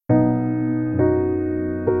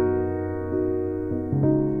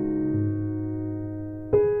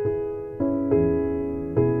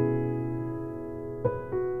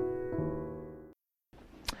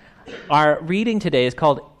Our reading today is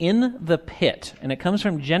called In the Pit, and it comes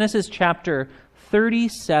from Genesis chapter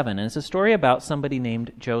 37, and it's a story about somebody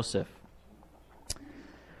named Joseph.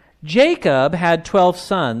 Jacob had 12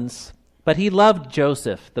 sons, but he loved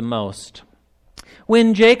Joseph the most.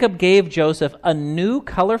 When Jacob gave Joseph a new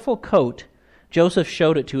colorful coat, Joseph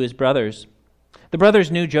showed it to his brothers. The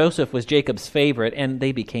brothers knew Joseph was Jacob's favorite, and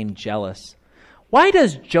they became jealous. "Why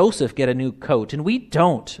does Joseph get a new coat and we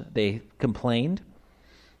don't?" they complained.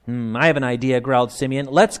 "I have an idea," growled Simeon.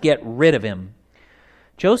 "Let's get rid of him."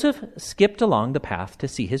 Joseph skipped along the path to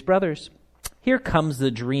see his brothers. "Here comes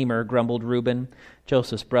the dreamer," grumbled Reuben.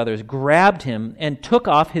 Joseph's brothers grabbed him and took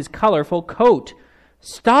off his colorful coat.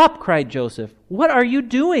 "Stop!" cried Joseph. "What are you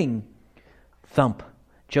doing?" Thump!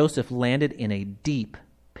 Joseph landed in a deep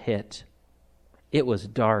pit. It was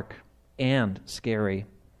dark and scary.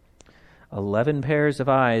 11 pairs of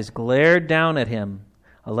eyes glared down at him.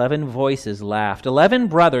 11 voices laughed. 11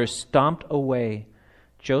 brothers stomped away.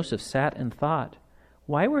 Joseph sat and thought,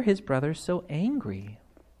 why were his brothers so angry?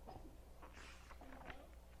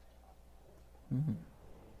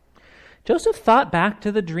 Joseph thought back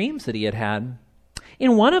to the dreams that he had had.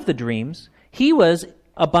 In one of the dreams, he was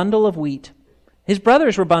a bundle of wheat. His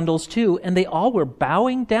brothers were bundles too, and they all were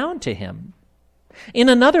bowing down to him. In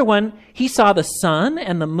another one, he saw the sun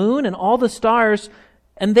and the moon and all the stars,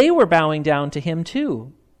 and they were bowing down to him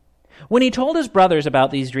too. When he told his brothers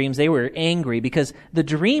about these dreams, they were angry because the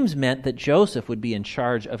dreams meant that Joseph would be in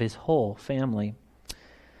charge of his whole family.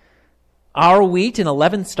 "Our wheat and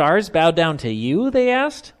 11 stars bow down to you?" they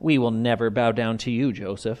asked. "We will never bow down to you,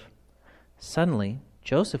 Joseph." Suddenly,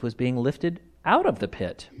 Joseph was being lifted out of the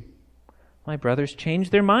pit. My brothers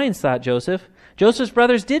changed their minds, thought Joseph. Joseph's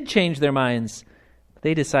brothers did change their minds.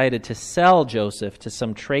 They decided to sell Joseph to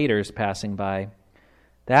some traders passing by.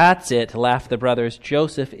 "That's it," laughed the brothers.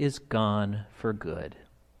 "Joseph is gone for good."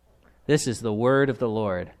 This is the word of the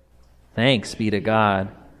Lord. Thanks be to God.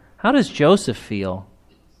 How does Joseph feel?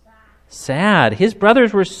 Sad. His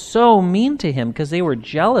brothers were so mean to him because they were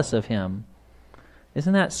jealous of him.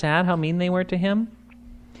 Isn't that sad how mean they were to him?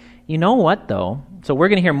 You know what, though? So we're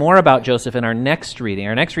going to hear more about Joseph in our next reading.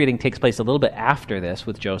 Our next reading takes place a little bit after this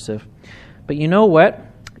with Joseph. But you know what?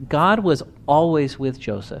 God was always with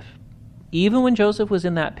Joseph. Even when Joseph was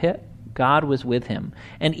in that pit, God was with him.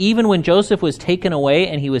 And even when Joseph was taken away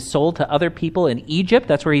and he was sold to other people in Egypt,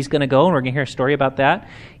 that's where he's going to go, and we're going to hear a story about that.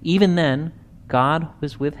 Even then, God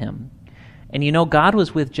was with him. And you know, God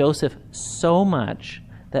was with Joseph so much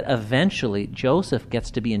that eventually Joseph gets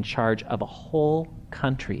to be in charge of a whole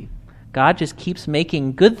country. God just keeps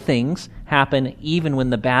making good things happen even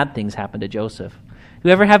when the bad things happen to Joseph. Do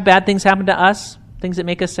you ever have bad things happen to us? Things that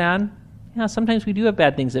make us sad? Yeah, sometimes we do have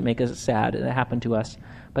bad things that make us sad that happen to us.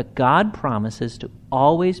 But God promises to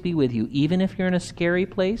always be with you, even if you're in a scary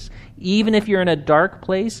place, even if you're in a dark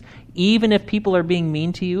place, even if people are being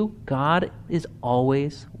mean to you, God is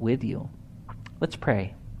always with you. Let's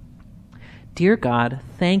pray. Dear God,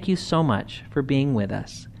 thank you so much for being with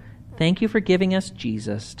us. Thank you for giving us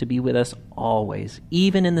Jesus to be with us always,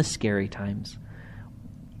 even in the scary times.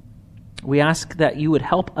 We ask that you would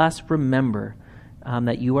help us remember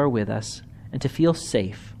that you are with us and to feel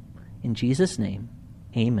safe. In Jesus' name,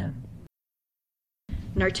 amen.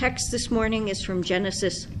 And our text this morning is from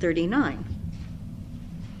Genesis 39.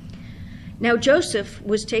 Now Joseph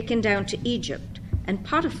was taken down to Egypt, and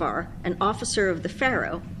Potiphar, an officer of the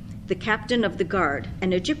Pharaoh, the captain of the guard,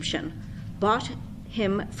 an Egyptian, bought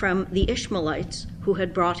him from the Ishmaelites who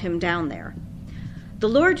had brought him down there. The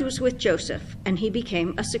Lord was with Joseph, and he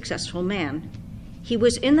became a successful man. He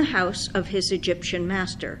was in the house of his Egyptian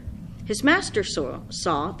master. His master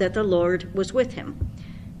saw that the Lord was with him,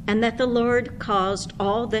 and that the Lord caused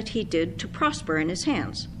all that he did to prosper in his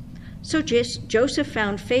hands. So Joseph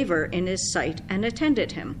found favor in his sight and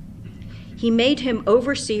attended him. He made him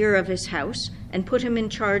overseer of his house and put him in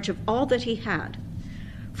charge of all that he had.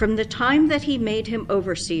 From the time that he made him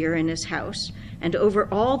overseer in his house and over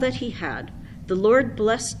all that he had, the Lord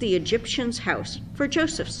blessed the Egyptian's house for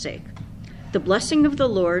Joseph's sake. The blessing of the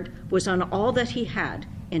Lord was on all that he had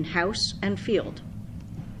in house and field.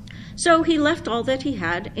 So he left all that he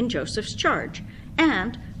had in Joseph's charge,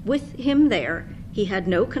 and with him there he had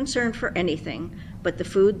no concern for anything but the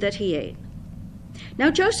food that he ate.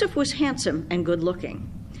 Now Joseph was handsome and good-looking,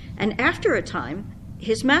 and after a time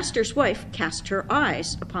his master's wife cast her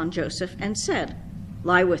eyes upon Joseph and said,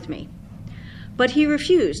 "Lie with me." But he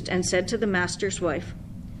refused and said to the master's wife,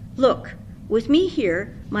 "Look, with me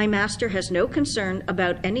here my master has no concern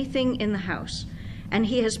about anything in the house, and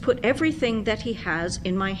he has put everything that he has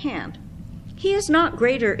in my hand. He is not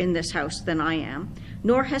greater in this house than I am,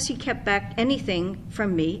 nor has he kept back anything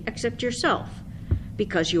from me except yourself,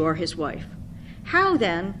 because you are his wife. How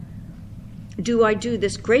then do I do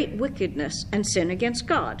this great wickedness and sin against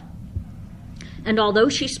God?" And although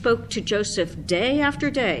she spoke to Joseph day after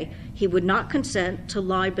day, he would not consent to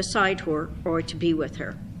lie beside her or to be with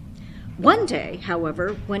her. One day,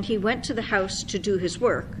 however, when he went to the house to do his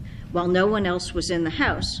work, while no one else was in the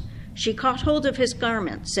house, she caught hold of his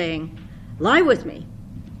garment, saying, "Lie with me."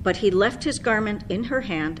 But he left his garment in her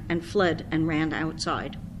hand and fled and ran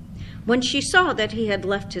outside. When she saw that he had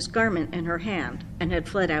left his garment in her hand and had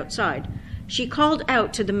fled outside, she called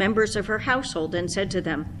out to the members of her household and said to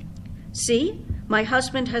them, "See, my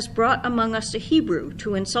husband has brought among us a Hebrew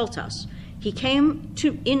to insult us. He came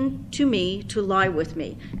in to me to lie with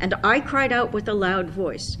me, and I cried out with a loud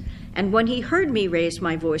voice. And when he heard me raise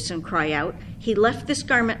my voice and cry out, he left this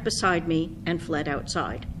garment beside me and fled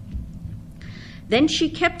outside." Then she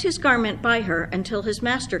kept his garment by her until his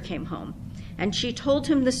master came home, and she told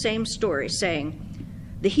him the same story, saying,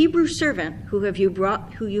 "The Hebrew servant who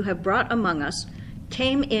you have brought among us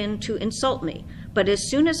came in to insult me, but as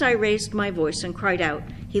soon as I raised my voice and cried out,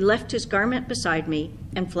 he left his garment beside me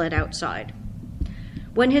and fled outside."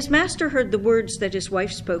 When his master heard the words that his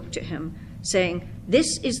wife spoke to him, saying,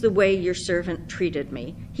 "This is the way your servant treated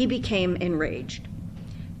me," he became enraged.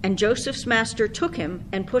 And Joseph's master took him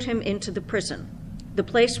and put him into the prison, the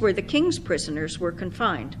place where the king's prisoners were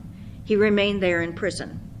confined. He remained there in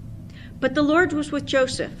prison. But the Lord was with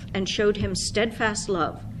Joseph and showed him steadfast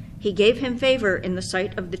love. He gave him favor in the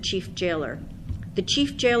sight of the chief jailer. The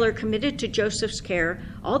chief jailer committed to Joseph's care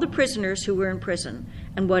all the prisoners who were in prison,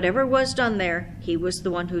 and whatever was done there, he was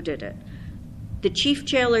the one who did it. The chief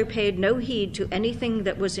jailer paid no heed to anything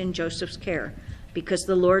that was in Joseph's care, because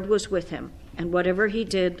the Lord was with him, and whatever he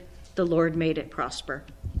did, the Lord made it prosper.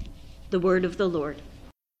 The word of the Lord.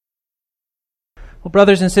 Well,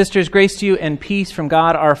 brothers and sisters, grace to you and peace from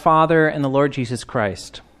God our Father and the Lord Jesus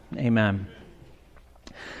Christ. Amen.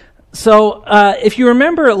 So, if you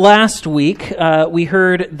remember last week, we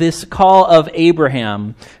heard this call of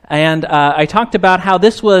Abraham, and I talked about how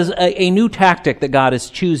this was a new tactic that God is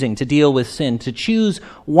choosing to deal with sin, to choose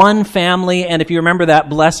one family. And if you remember that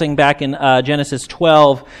blessing back in Genesis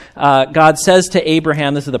 12, God says to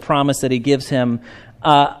Abraham, this is the promise that he gives him,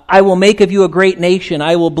 "I will make of you a great nation.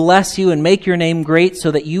 I will bless you and make your name great so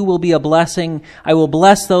that you will be a blessing. I will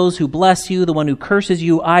bless those who bless you. The one who curses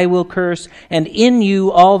you, I will curse. And in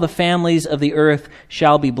you, all the families of the earth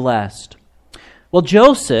shall be blessed." Well,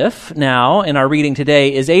 Joseph, now, in our reading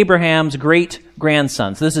today, is Abraham's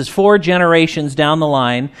great-grandson. So this is 4 generations down the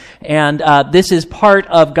line, and this is part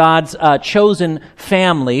of God's chosen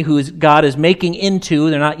family, who God is making into,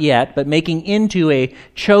 they're not yet, but making into a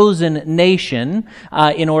chosen nation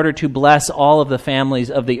in order to bless all of the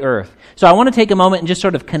families of the earth. So I want to take a moment and just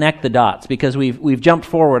sort of connect the dots, because we've jumped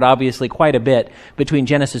forward, obviously, quite a bit between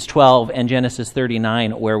Genesis 12 and Genesis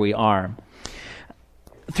 39, where we are.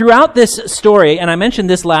 Throughout this story, and I mentioned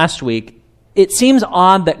this last week, it seems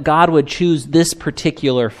odd that God would choose this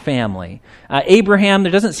particular family. Abraham,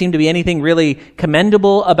 there doesn't seem to be anything really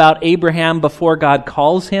commendable about Abraham before God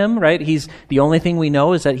calls him, right? The only thing we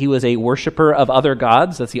know is that he was a worshiper of other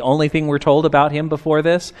gods. That's the only thing we're told about him before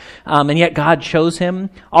this. And yet God chose him.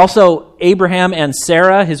 Also, Abraham and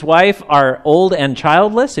Sarah, his wife, are old and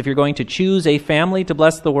childless. If you're going to choose a family to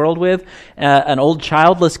bless the world with, an old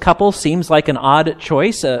childless couple seems like an odd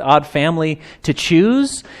choice, an odd family to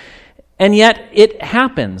choose. And yet it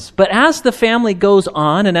happens. But as the family goes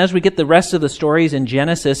on, and as we get the rest of the stories in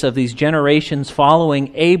Genesis of these generations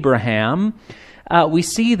following Abraham, we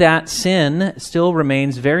see that sin still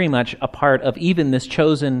remains very much a part of even this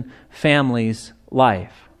chosen family's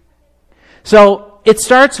life. So it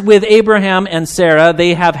starts with Abraham and Sarah.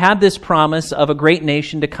 They have had this promise of a great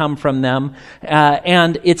nation to come from them,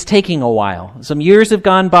 and it's taking a while. Some years have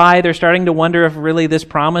gone by. They're starting to wonder if really this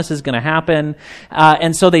promise is going to happen,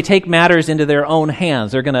 and so they take matters into their own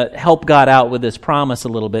hands. They're going to help God out with this promise a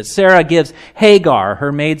little bit. Sarah gives Hagar,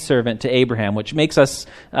 her maidservant, to Abraham, which makes us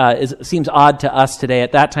seems odd to us today.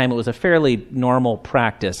 At that time, it was a fairly normal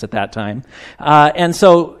practice at that time, and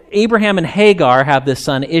so Abraham and Hagar have this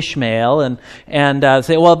son Ishmael, and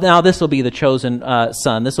say, well, now this will be the chosen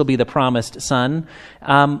son. This will be the promised son.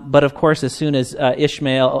 But of course, as soon as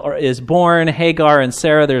Ishmael is born, Hagar and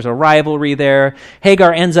Sarah, there's a rivalry there.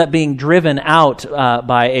 Hagar ends up being driven out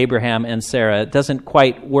by Abraham and Sarah. It doesn't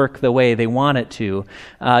quite work the way they want it to.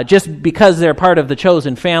 Just because they're part of the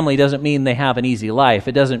chosen family doesn't mean they have an easy life.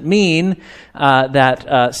 It doesn't mean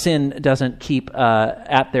that sin doesn't keep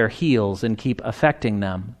at their heels and keep affecting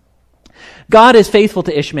them. God is faithful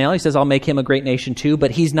to Ishmael. He says, I'll make him a great nation too,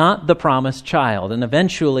 but he's not the promised child. And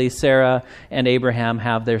eventually Sarah and Abraham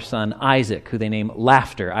have their son Isaac, who they name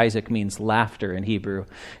Laughter. Isaac means laughter in Hebrew.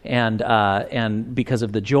 And because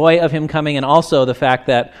of the joy of him coming, and also the fact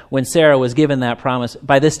that when Sarah was given that promise,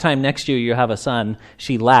 by this time next year you have a son,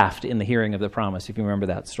 she laughed in the hearing of the promise, if you remember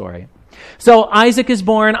that story. So Isaac is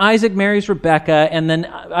born, Isaac marries Rebekah, and then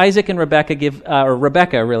Isaac and Rebekah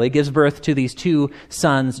Rebekah gives birth to these two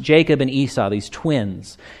sons, Jacob and Esau, these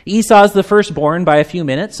twins. Esau is the firstborn by a few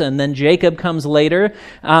minutes, and then Jacob comes later.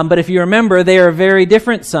 But if you remember, they are very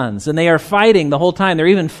different sons, and they are fighting the whole time. They're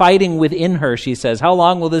even fighting within her, she says. How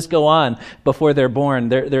long will this go on before they're born?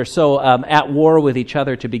 They're so at war with each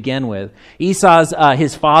other to begin with. Esau's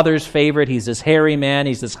his father's favorite. He's this hairy man.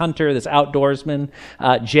 He's this hunter, this outdoorsman.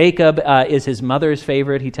 Jacob is his mother's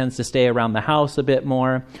favorite. He tends to stay around the house a bit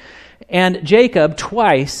more. And Jacob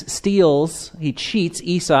twice he cheats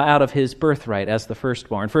Esau out of his birthright as the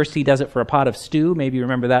firstborn. First, he does it for a pot of stew. Maybe you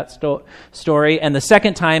remember that story. And the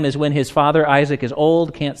second time is when his father, Isaac, is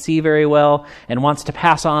old, can't see very well, and wants to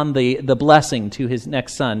pass on the blessing to his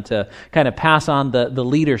next son, to kind of pass on the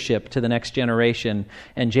leadership to the next generation.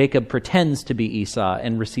 And Jacob pretends to be Esau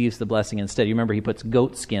and receives the blessing instead. You remember he puts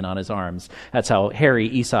goat skin on his arms. That's how hairy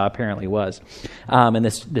Esau apparently was. And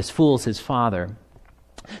this fools his father.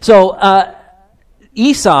 So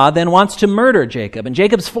Esau then wants to murder Jacob, and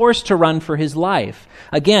Jacob's forced to run for his life.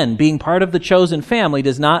 Again, being part of the chosen family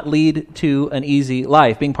does not lead to an easy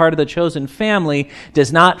life. Being part of the chosen family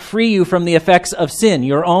does not free you from the effects of sin,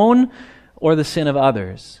 your own or the sin of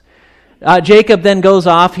others. Jacob then goes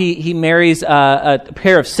off. He marries a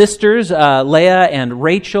pair of sisters, Leah and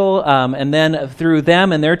Rachel, and then through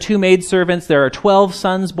them and their two maidservants, there are 12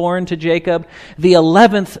 sons born to Jacob. The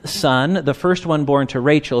 11th son, the first one born to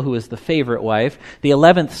Rachel, who is the favorite wife, the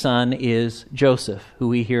 11th son is Joseph, who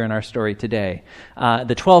we hear in our story today.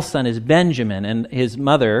 The 12th son is Benjamin, and his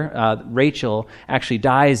mother, Rachel, actually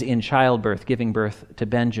dies in childbirth, giving birth to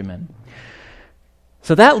Benjamin.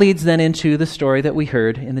 So that leads then into the story that we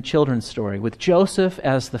heard in the children's story, with Joseph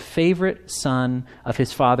as the favorite son of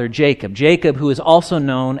his father Jacob. Jacob, who is also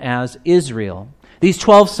known as Israel. These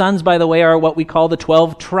 12 sons, by the way, are what we call the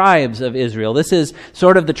 12 tribes of Israel. This is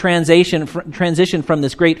sort of the transition from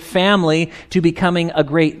this great family to becoming a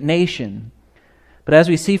great nation. But as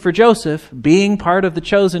we see for Joseph, being part of the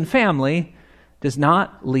chosen family does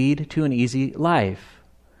not lead to an easy life.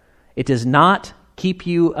 It does not keep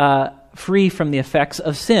you free from the effects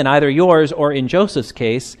of sin, either yours or, in Joseph's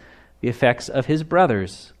case, the effects of his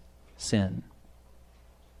brother's sin.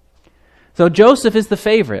 So Joseph is the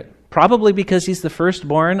favorite, probably because he's the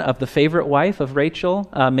firstborn of the favorite wife of Rachel.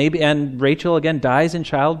 And Rachel, again, dies in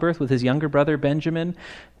childbirth with his younger brother Benjamin.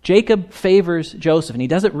 Jacob favors Joseph, and he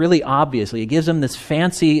does it really obviously. He gives him this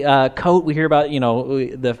fancy coat. We hear about,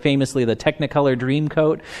 famously the Technicolor dream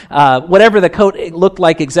coat. Whatever the coat looked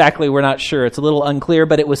like exactly, we're not sure. It's a little unclear,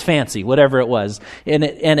 but it was fancy, whatever it was. And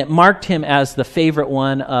it marked him as the favorite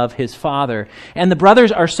one of his father. And the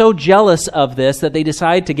brothers are so jealous of this that they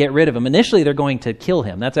decide to get rid of him. Initially, they're going to kill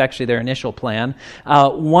him. That's actually their initial plan.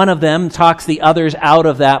 One of them talks the others out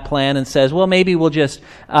of that plan and says, well, maybe we'll just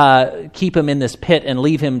keep him in this pit and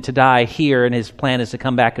leave him to die here, and his plan is to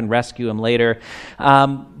come back and rescue him later.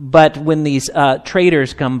 But when these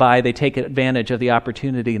traders come by, they take advantage of the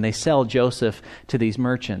opportunity and they sell Joseph to these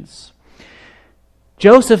merchants.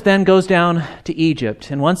 Joseph then goes down to Egypt,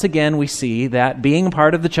 and once again we see that being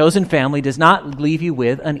part of the chosen family does not leave you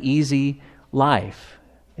with an easy life.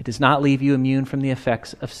 It does not leave you immune from the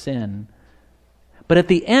effects of sin. But at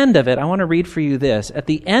the end of it, I want to read for you this. At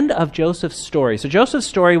the end of Joseph's story, so Joseph's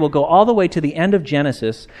story will go all the way to the end of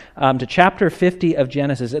Genesis, to chapter 50 of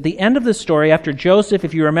Genesis. At the end of the story, after Joseph,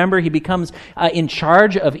 if you remember, he becomes in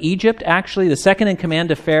charge of Egypt, actually, the second in command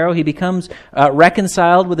to Pharaoh. He becomes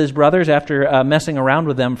reconciled with his brothers after messing around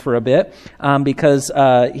with them for a bit, because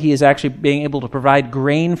he is actually being able to provide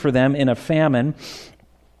grain for them in a famine.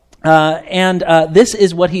 And this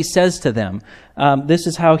is what he says to them. This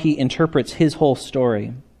is how he interprets his whole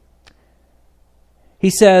story. He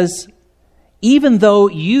says, even though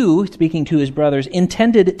you, speaking to his brothers,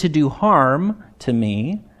 intended to do harm to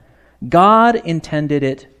me, God intended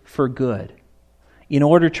it for good, in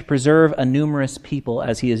order to preserve a numerous people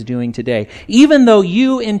as he is doing today. Even though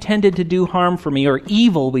you intended to do harm for me, or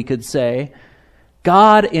evil, we could say,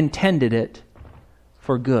 God intended it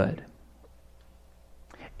for good.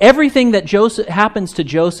 Everything that happens to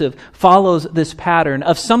Joseph follows this pattern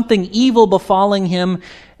of something evil befalling him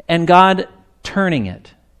and God turning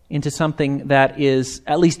it into something that is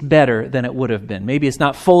at least better than it would have been. Maybe it's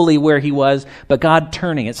not fully where he was, but God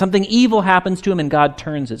turning it. Something evil happens to him and God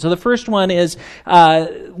turns it. So the first one is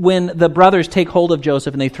when the brothers take hold of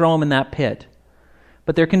Joseph and they throw him in that pit.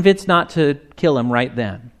 But they're convinced not to kill him right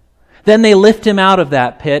then. Then they lift him out of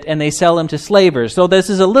that pit and they sell him to slavers. So this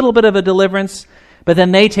is a little bit of a deliverance, but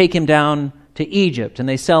then they take him down to Egypt, and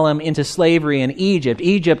they sell him into slavery in Egypt.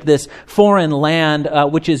 Egypt, this foreign land,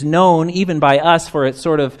 which is known even by us for its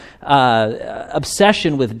sort of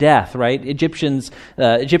obsession with death, right? Egyptian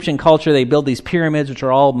culture, they build these pyramids, which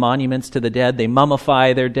are all monuments to the dead. They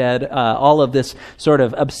mummify their dead. All of this sort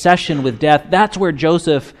of obsession with death. That's where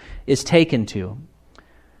Joseph is taken to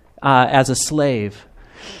as a slave.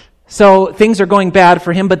 So things are going bad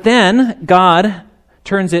for him, but then God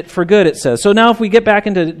turns it for good, it says. So now if we get back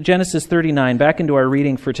into Genesis 39, back into our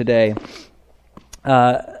reading for today,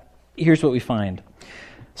 here's what we find.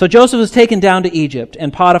 So Joseph was taken down to Egypt,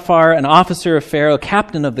 and Potiphar, an officer of Pharaoh,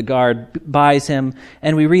 captain of the guard, buys him.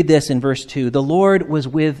 And we read this in verse 2. The Lord was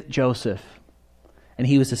with Joseph, and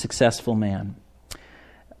he was a successful man.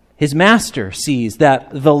 His master sees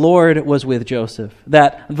that the Lord was with Joseph,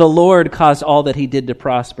 that the Lord caused all that he did to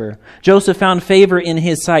prosper. Joseph found favor in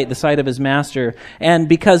his sight, the sight of his master, and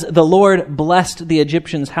because the Lord blessed the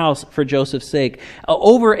Egyptian's house for Joseph's sake.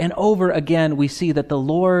 Over and over again, we see that the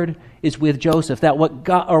Lord is with Joseph, that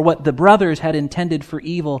what the brothers had intended for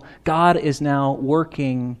evil, God is now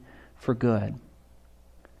working for good.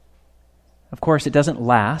 Of course, it doesn't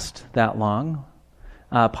last that long.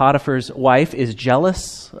 Potiphar's wife is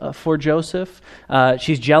jealous for Joseph.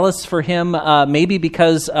 She's jealous for him maybe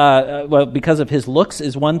because of his looks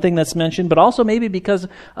is one thing that's mentioned, but also maybe because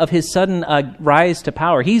of his sudden rise to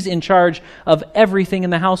power. He's in charge of everything in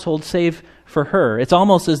the household save for her. It's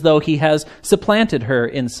almost as though he has supplanted her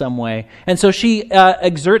in some way. And so she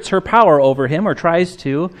exerts her power over him, or tries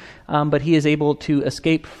to, but he is able to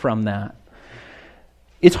escape from that.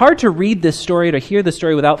 It's hard to read this story, to hear this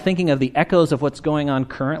story, without thinking of the echoes of what's going on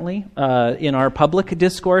currently in our public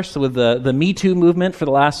discourse with the Me Too movement for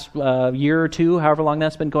the last year or two, however long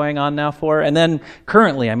that's been going on now for. And then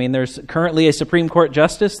currently, there's currently a Supreme Court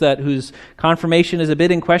justice whose confirmation is a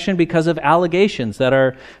bit in question because of allegations that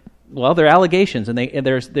are, well, they're allegations, and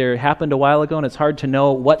they happened a while ago, and it's hard to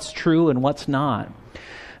know what's true and what's not.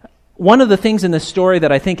 One of the things in this story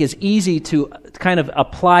that I think is easy to kind of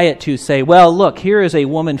apply it to, say, well, look, here is a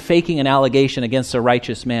woman faking an allegation against a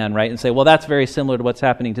righteous man, right? And say, well, that's very similar to what's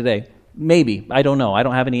happening today. Maybe. I don't know. I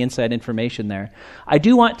don't have any inside information there. I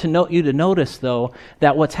do want you to notice, though,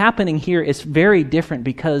 that what's happening here is very different,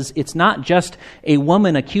 because it's not just a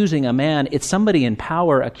woman accusing a man, it's somebody in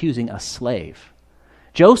power accusing a slave.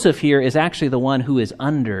 Joseph here is actually the one who is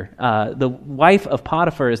under. The wife of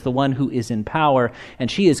Potiphar is the one who is in power,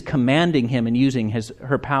 and she is commanding him and using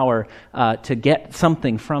her power to get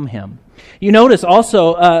something from him. You notice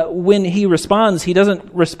also when he responds, he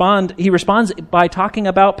responds by talking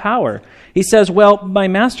about power. He says, well, my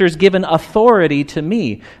master's given authority to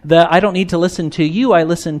me. I don't need to listen to you, I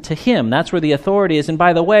listen to him. That's where the authority is. And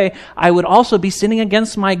by the way, I would also be sinning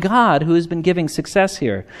against my God who has been giving success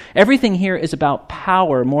here. Everything here is about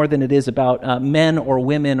power more than it is about men or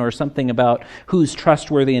women or something about who's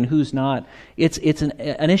trustworthy and who's not. It's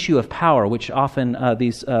an issue of power, which often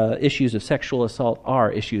these issues of sexual assault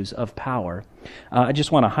are issues of power. I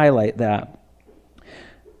just want to highlight that.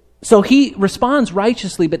 So he responds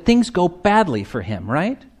righteously, but things go badly for him,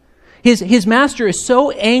 right? His master is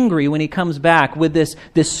so angry when he comes back with this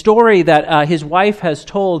story that his wife has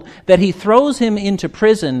told, that he throws him into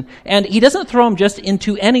prison. And he doesn't throw him just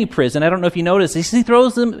into any prison. I don't know if you noticed this. He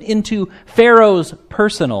throws him into Pharaoh's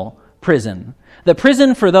personal prison. The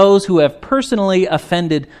prison for those who have personally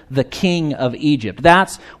offended the king of Egypt.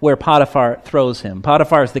 That's where Potiphar throws him.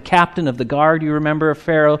 Potiphar is the captain of the guard, you remember, of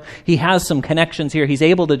Pharaoh. He has some connections here. He's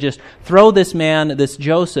able to just throw this man, this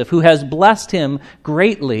Joseph, who has blessed him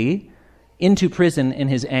greatly, into prison in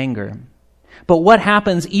his anger. But what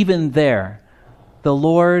happens even there? The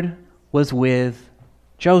Lord was with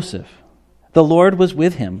Joseph. The Lord was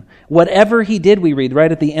with him. Whatever he did, we read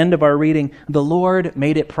right at the end of our reading, the Lord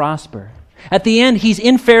made it prosper. At the end, he's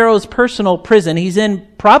in Pharaoh's personal prison. He's in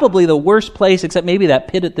probably the worst place, except maybe that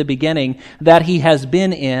pit at the beginning, that he has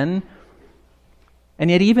been in. And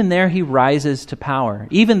yet even there, he rises to power.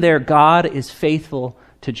 Even there, God is faithful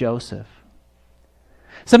to Joseph.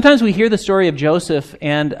 Sometimes we hear the story of Joseph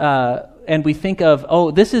and we think of, oh,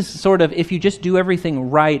 this is sort of, if you just do everything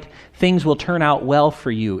right, things will turn out well for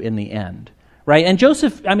you in the end. right? And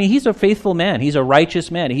Joseph, I mean, he's a faithful man. He's a righteous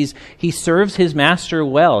man. He serves his master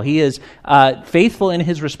well. He is faithful in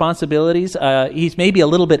his responsibilities. He's maybe a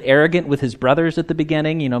little bit arrogant with his brothers at the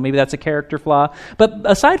beginning. Maybe that's a character flaw. But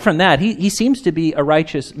aside from that, he seems to be a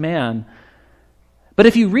righteous man. But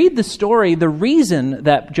if you read the story, the reason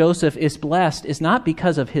that Joseph is blessed is not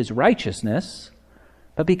because of his righteousness,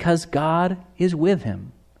 but because God is with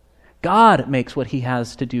him. God makes what he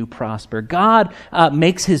has to do prosper. God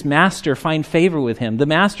makes his master find favor with him. The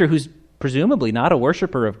master, who's presumably not a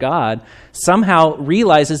worshiper of God, somehow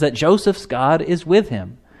realizes that Joseph's God is with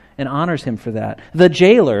him and honors him for that. The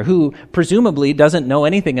jailer, who presumably doesn't know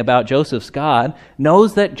anything about Joseph's God,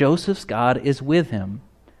 knows that Joseph's God is with him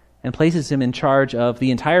and places him in charge of the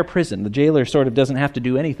entire prison. The jailer sort of doesn't have to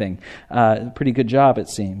do anything. Pretty good job, it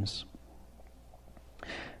seems.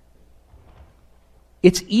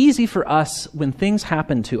 It's easy for us when things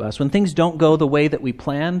happen to us, when things don't go the way that we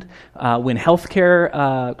planned, when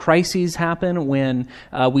healthcare crises happen, when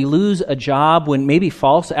we lose a job, when maybe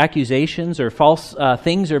false accusations or false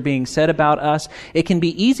things are being said about us. It can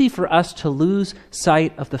be easy for us to lose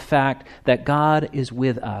sight of the fact that God is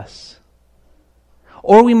with us.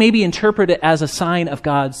 Or we maybe interpret it as a sign of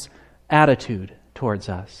God's attitude towards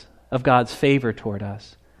us, of God's favor toward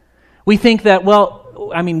us. We think that,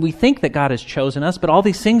 we think that God has chosen us, but all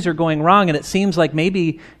these things are going wrong, and it seems like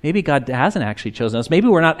maybe God hasn't actually chosen us. Maybe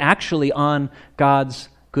we're not actually on God's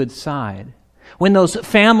good side. When those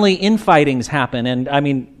family infightings happen,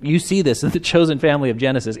 and you see this in the chosen family of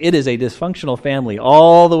Genesis, it is a dysfunctional family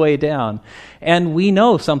all the way down. And we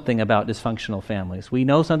know something about dysfunctional families. We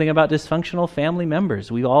know something about dysfunctional family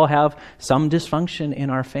members. We all have some dysfunction in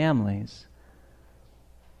our families.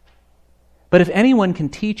 But if anyone can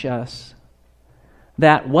teach us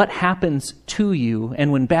that what happens to you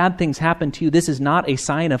and when bad things happen to you, this is not a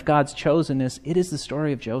sign of God's chosenness, it is the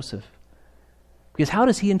story of Joseph. Because how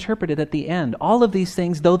does he interpret it at the end? All of these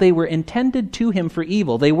things, though they were intended to him for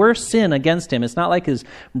evil, they were sin against him. It's not like his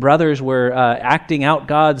brothers were acting out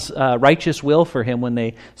God's righteous will for him when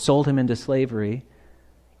they sold him into slavery.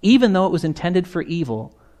 Even though it was intended for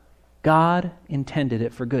evil, God intended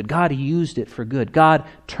it for good. God used it for good. God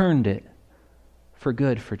turned it for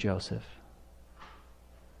good for Joseph.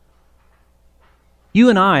 You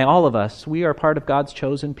and I, all of us, we are part of God's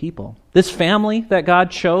chosen people. This family that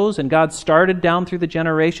God chose and God started down through the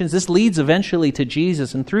generations, this leads eventually to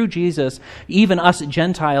Jesus. And through Jesus, even us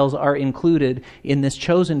Gentiles are included in this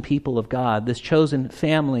chosen people of God, this chosen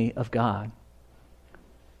family of God.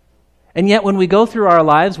 And yet when we go through our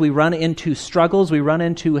lives, we run into struggles, we run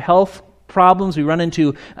into health problems, we run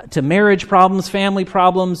into marriage problems, family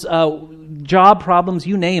problems, job problems,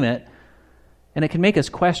 you name it. And it can make us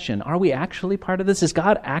question, are we actually part of this? Does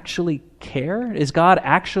God actually care? Is God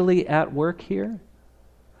actually at work here?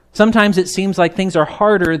 Sometimes it seems like things are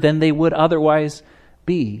harder than they would otherwise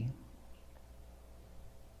be.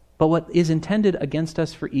 But what is intended against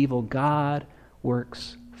us for evil, God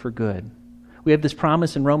works for good. We have this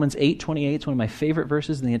promise in Romans 8:28. It's one of my favorite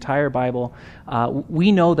verses in the entire Bible.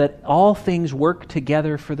 We know that all things work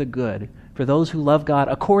together for the good, for those who love God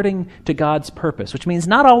according to God's purpose, which means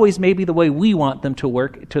not always maybe the way we want them to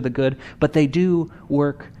work to the good, but they do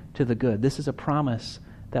work to the good. This is a promise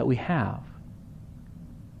that we have.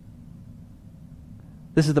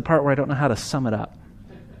 This is the part where I don't know how to sum it up,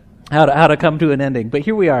 how to come to an ending, but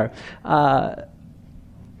here we are.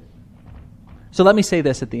 So let me say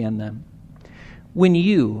this at the end then. When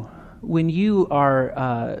you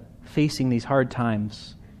are facing these hard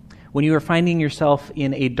times, when you are finding yourself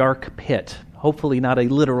in a dark pit, hopefully not a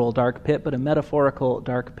literal dark pit, but a metaphorical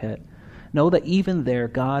dark pit, know that even there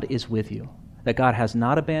God is with you, that God has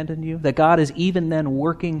not abandoned you, that God is even then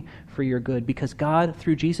working for your good, because God,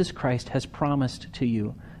 through Jesus Christ, has promised to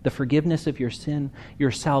you the forgiveness of your sin,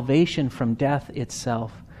 your salvation from death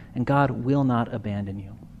itself, and God will not abandon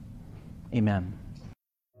you. Amen.